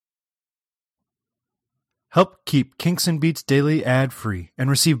Help keep Kinks and Beats Daily ad-free and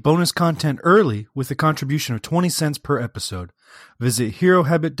receive bonus content early with a contribution of 20 cents per episode. Visit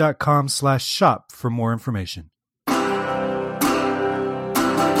herohabit.com/shop for more information.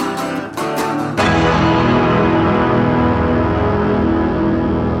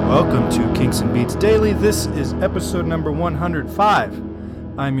 Welcome to Kinks and Beats Daily. This is episode number 105.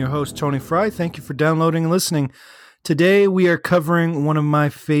 I'm your host, Tony Fry. Thank you for downloading and listening. Today we are covering one of my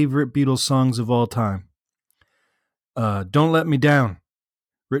favorite Beatles songs of all time. Don't Let Me Down,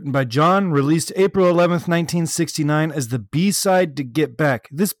 written by John, released April 11th, 1969 as the B-side to Get Back.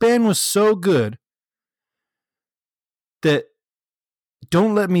 This band was so good that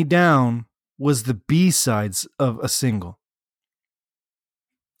Don't Let Me Down was the B-sides of a single.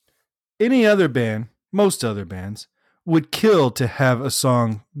 Any other band, most other bands, would kill to have a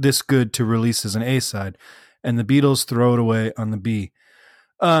song this good to release as an A-side, and the Beatles throw it away on the B.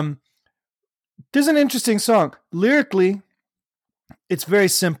 There's an interesting song. Lyrically, it's very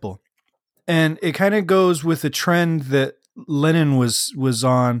simple. And it kind of goes with a trend that Lennon was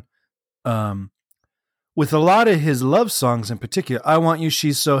on with a lot of his love songs in particular. I Want You,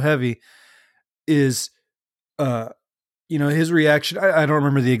 She's So Heavy is, his reaction. I don't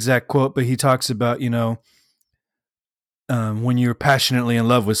remember the exact quote, but he talks about, when you're passionately in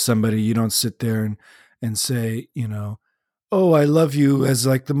love with somebody, you don't sit there and say, oh, I love you as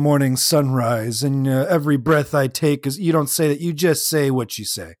like the morning sunrise, and every breath I take is, you don't say that, you just say what you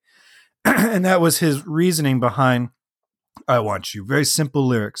say. And that was his reasoning behind I Want You. Very simple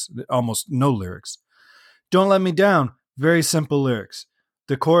lyrics, almost no lyrics. Don't Let Me Down, very simple lyrics.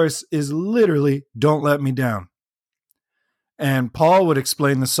 The chorus is literally Don't Let Me Down. And Paul would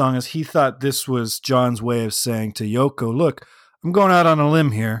explain the song as he thought this was John's way of saying to Yoko, look, I'm going out on a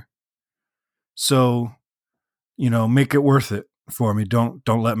limb here. So, make it worth it for me. Don't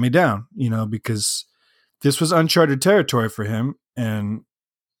let me down, because this was uncharted territory for him, and,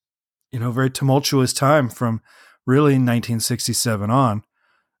 very tumultuous time from really 1967 on,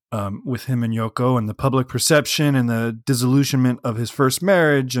 with him and Yoko, and the public perception and the disillusionment of his first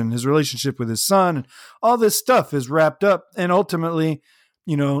marriage and his relationship with his son. And all this stuff is wrapped up and ultimately,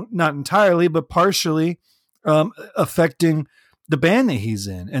 not entirely, but partially affecting the band that he's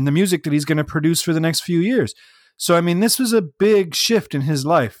in and the music that he's going to produce for the next few years. So, this was a big shift in his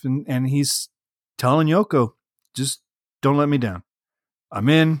life, and he's telling Yoko, just don't let me down. I'm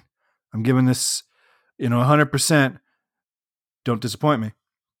in. I'm giving this, 100%. Don't disappoint me.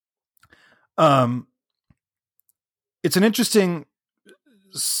 It's an interesting,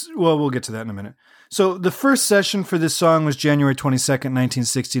 we'll get to that in a minute. So the first session for this song was January 22nd,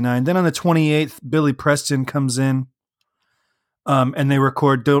 1969. Then on the 28th, Billy Preston comes in, and they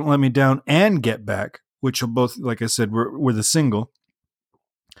record Don't Let Me Down and Get Back, which will both, like I said, were the single.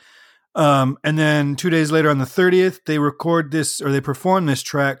 And then 2 days later on the 30th, they perform this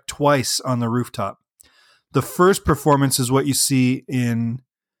track twice on the rooftop. The first performance is what you see in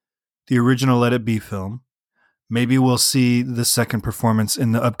the original Let It Be film. Maybe we'll see the second performance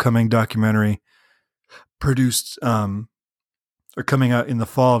in the upcoming documentary produced, or coming out in the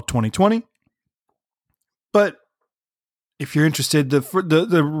fall of 2020. But if you're interested,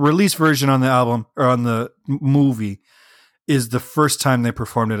 the release version on the album or on the movie is the first time they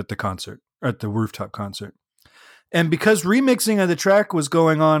performed it at the concert, or at the rooftop concert. And because remixing of the track was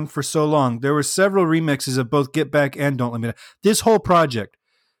going on for so long, there were several remixes of both Get Back and Don't Let Me Down. This whole project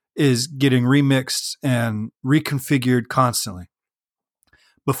is getting remixed and reconfigured constantly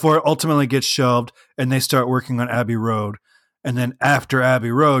before it ultimately gets shelved and they start working on Abbey Road. And then after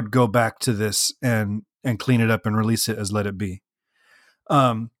Abbey Road, go back to this and clean it up and release it as Let It Be.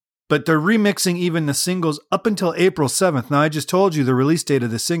 But they're remixing even the singles up until April 7th. Now, I just told you the release date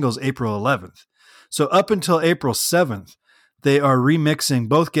of the singles, April 11th. So up until April 7th, they are remixing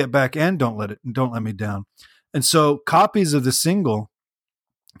both Get Back and Don't Let Me Down. And so copies of the single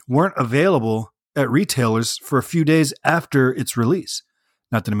weren't available at retailers for a few days after its release.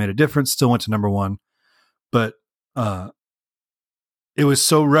 Not that it made a difference, still went to number one, but it was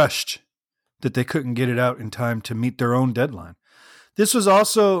so rushed that they couldn't get it out in time to meet their own deadline. This was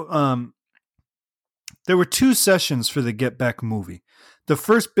also, there were two sessions for the Get Back movie. The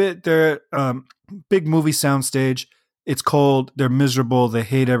first bit, they're big movie soundstage. It's cold. They're miserable. They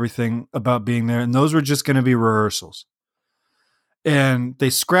hate everything about being there. And those were just going to be rehearsals. And they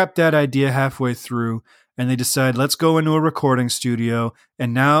scrapped that idea halfway through, and they decided, let's go into a recording studio.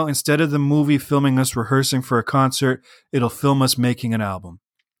 And now, instead of the movie filming us rehearsing for a concert, it'll film us making an album.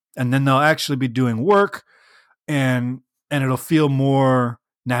 And then they'll actually be doing work, and it'll feel more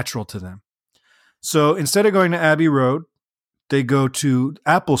natural to them. So instead of going to Abbey Road, they go to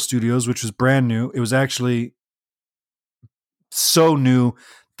Apple Studios, which was brand new. It was actually so new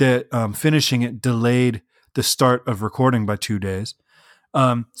that finishing it delayed the start of recording by 2 days.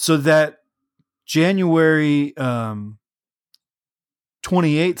 So that January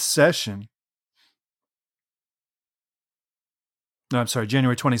 28th session, no, I'm sorry,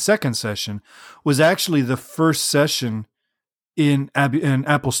 January 22nd session was actually the first session in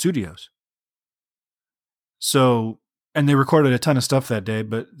Apple Studios. So, and they recorded a ton of stuff that day,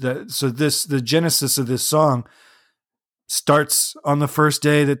 but the genesis of this song starts on the first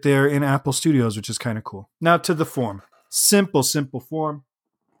day that they're in Apple Studios, which is kind of cool. Now to the form. Simple form.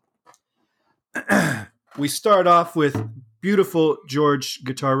 We start off with beautiful George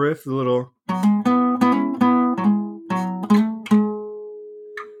guitar riff, the little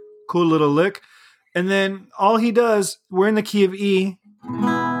cool little lick. And then all he does, we're in the key of E,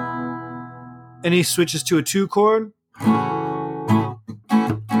 and he switches to a 2 chord.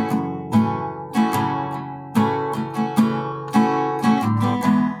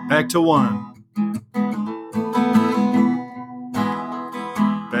 Back to 1.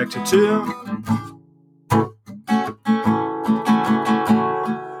 Back to 2.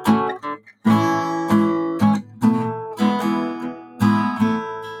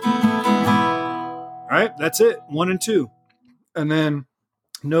 All right, that's it. 1 and 2. And then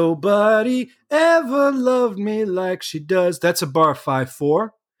nobody ever loved me like she does. That's a bar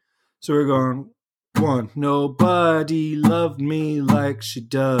 5/4. So we're going 1. Nobody loved me like she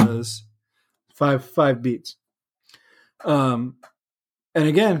does. Five beats. And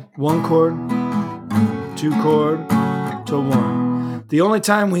again, 1 chord, 2 chord to 1. The only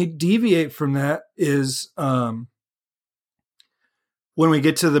time we deviate from that is when we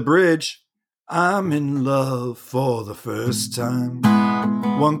get to the bridge. I'm in love for the first time.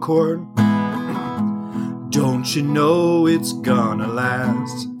 1 chord. Don't you know it's gonna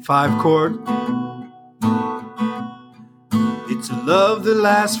last? 5 chord. It's a love that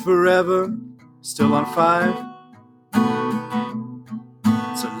lasts forever. Still on 5.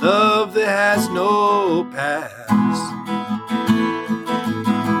 It's a love that has no past.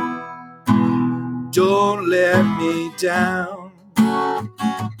 Don't let me down.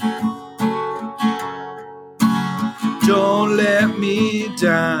 Don't let me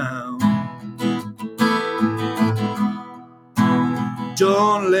down.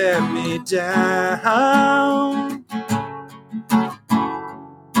 Don't let me down.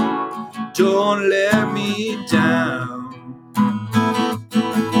 Don't let me down.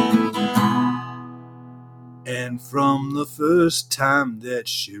 And from the first time that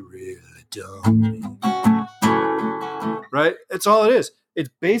she really done me. Right? That's all it is. It's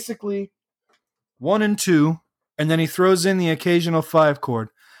basically 1 and 2. And then he throws in the occasional 5 chord.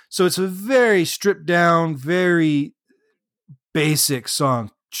 So it's a very stripped down, very basic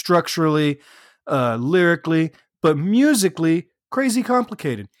song, structurally, lyrically, but musically, crazy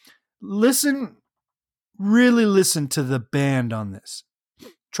complicated. Really listen to the band on this.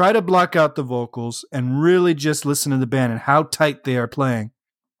 Try to block out the vocals and really just listen to the band and how tight they are playing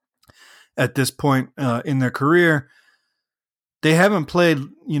at this point in their career. They haven't played,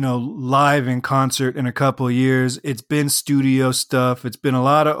 live in concert in a couple of years. It's been studio stuff. It's been a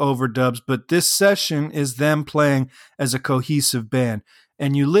lot of overdubs, but this session is them playing as a cohesive band.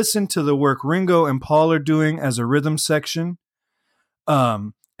 And you listen to the work Ringo and Paul are doing as a rhythm section.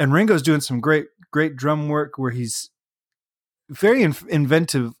 And Ringo's doing some great drum work where he's very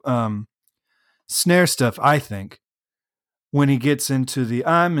inventive snare stuff, I think. When he gets into the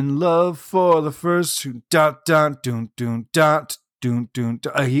I'm in love for the first dot dot doon doon dot doon doon,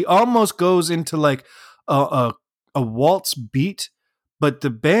 he almost goes into like a waltz beat, but the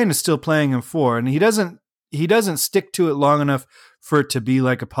band is still playing in 4, and he doesn't stick to it long enough for it to be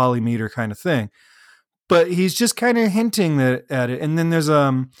like a polymeter kind of thing. But he's just kind of hinting at it, and then there's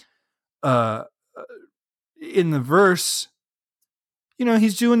in the verse,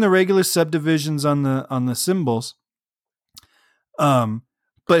 he's doing the regular subdivisions on the cymbals.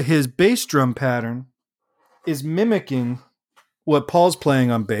 But his bass drum pattern is mimicking what Paul's playing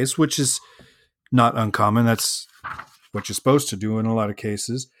on bass, which is not uncommon. That's what you're supposed to do in a lot of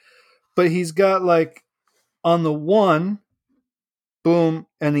cases. But he's got like on the 1, boom,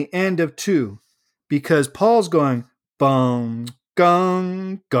 and the end of 2, because Paul's going bong,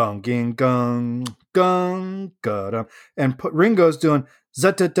 gong, gong, ging, gong, gong, ga-dum, and Ringo's doing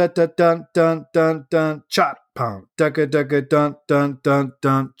dun dun dun dun chop pound dugga dugga dun dun dun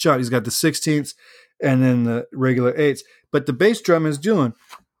dun chop. He's got the 16ths and then the regular 8ths, but the bass drum is doing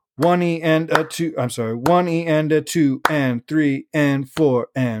 1 E and a 2. I'm sorry. 1 E and a 2 and 3 and 4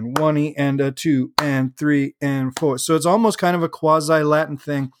 and 1 E and a 2 and 3 and 4. So it's almost kind of a quasi-Latin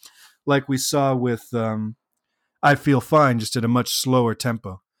thing like we saw with I Feel Fine, just at a much slower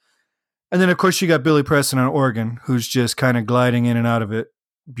tempo. And then, of course, you got Billy Preston on organ, who's just kind of gliding in and out of it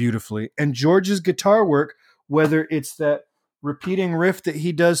beautifully. And George's guitar work, whether it's that repeating riff that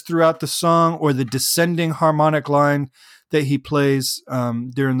he does throughout the song or the descending harmonic line that he plays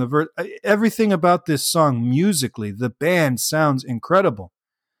during the verse, everything about this song musically, the band sounds incredible.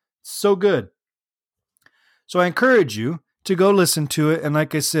 So good. So I encourage you to go listen to it. And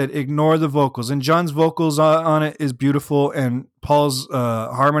like I said, ignore the vocals. And John's vocals on it is beautiful. And Paul's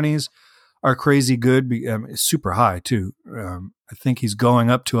harmonies are crazy good. It's super high, too. I think he's going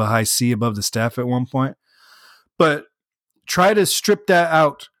up to a high C above the staff at one point. But try to strip that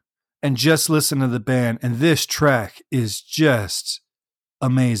out and just listen to the band. And this track is just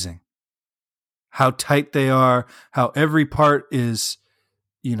amazing. How tight they are, how every part is,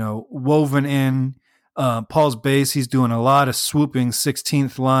 woven in. Paul's bass, he's doing a lot of swooping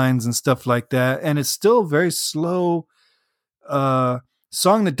 16th lines and stuff like that. And it's still a very slow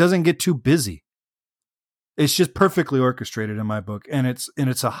song that doesn't get too busy. It's just perfectly orchestrated in my book. And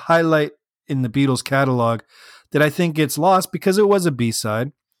it's a highlight in the Beatles catalog that I think gets lost because it was a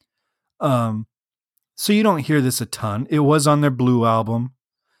B-side. So you don't hear this a ton. It was on their Blue album.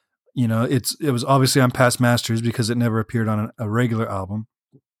 It was obviously on Past Masters because it never appeared on a regular album.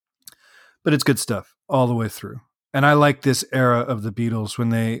 But it's good stuff all the way through. And I like this era of the Beatles when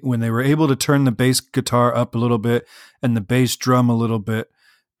they were able to turn the bass guitar up a little bit and the bass drum a little bit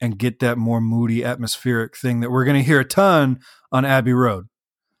and get that more moody atmospheric thing that we're going to hear a ton on Abbey Road.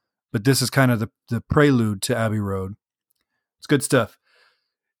 But this is kind of the prelude to Abbey Road. It's good stuff.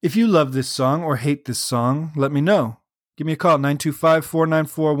 If you love this song or hate this song, let me know. Give me a call,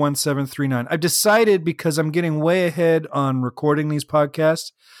 925-494-1739. I've decided, because I'm getting way ahead on recording these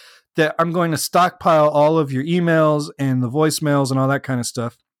podcasts, that I'm going to stockpile all of your emails and the voicemails and all that kind of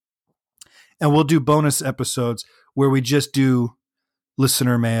stuff. And we'll do bonus episodes where we just do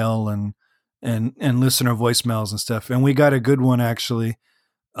listener mail and listener voicemails and stuff. And we got a good one, actually,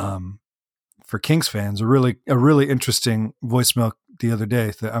 for Kinks fans, a really interesting voicemail the other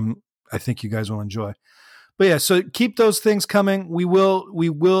day that I think you guys will enjoy. But yeah, so keep those things coming. We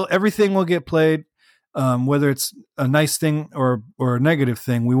will, everything will get played, whether it's a nice thing or a negative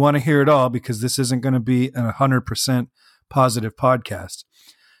thing. We want to hear it all because this isn't going to be a 100% positive podcast.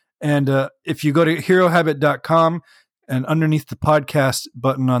 And if you go to herohabit.com and underneath the podcast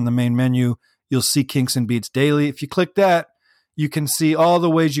button on the main menu, you'll see Kinks and Beats Daily. If you click that, you can see all the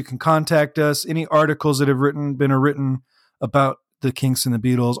ways you can contact us, any articles that have been written about the Kinks and the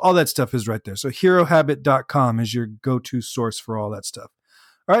Beatles, all that stuff is right there. So herohabit.com is your go-to source for all that stuff.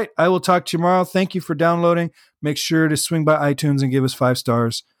 All right, I will talk to you tomorrow. Thank you for downloading. Make sure to swing by iTunes and give us 5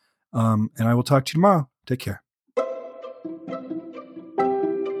 stars. And I will talk to you tomorrow. Take care.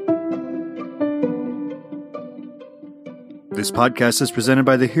 This podcast is presented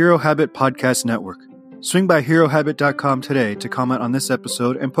by the Hero Habit Podcast Network. Swing by herohabit.com today to comment on this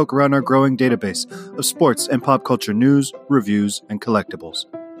episode and poke around our growing database of sports and pop culture news, reviews, and collectibles.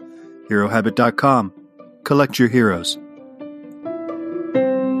 herohabit.com. Collect your heroes.